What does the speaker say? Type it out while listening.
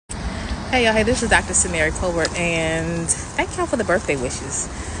Hey y'all, hey, this is Dr. Samari Colbert, and thank y'all for the birthday wishes.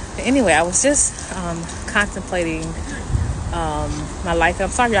 But anyway, I was just contemplating my life. I'm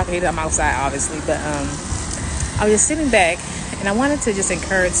sorry y'all can hear that I'm outside, obviously, but I was just sitting back, and I wanted to just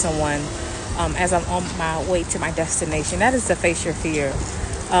encourage someone as I'm on my way to my destination. That is to face your fear.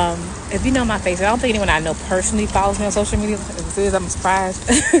 If you know my face, I don't think anyone I know personally follows me on social media. If it is, I'm surprised.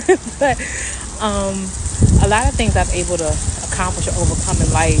 But a lot of things I'm able to accomplish or overcome in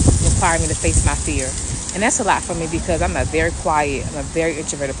life require me to face my fear. And that's a lot for me because I'm a very quiet, I'm a very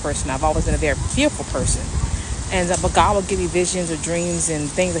introverted person. I've always been a very fearful person. But God will give me visions or dreams and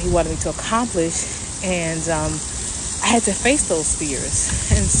things that He wanted me to accomplish. And I had to face those fears.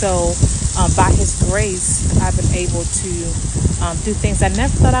 And so by His grace, I've been able to do things I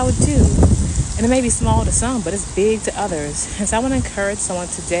never thought I would do. And it may be small to some, but it's big to others. And so I want to encourage someone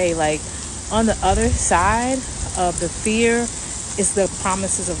today, like, on the other side of the fear is the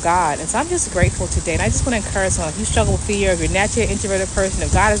promises of God. And so I'm just grateful today. And I just want to encourage someone, if you struggle with fear, if you're naturally an introverted person,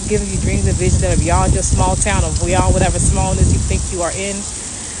 if God has given you dreams and visions that are beyond your small town or beyond whatever smallness you think you are in,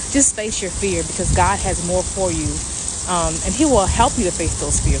 just face your fear because God has more for you. And He will help you to face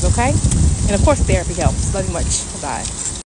those fears, okay? And of course, therapy helps. Love you much. Bye.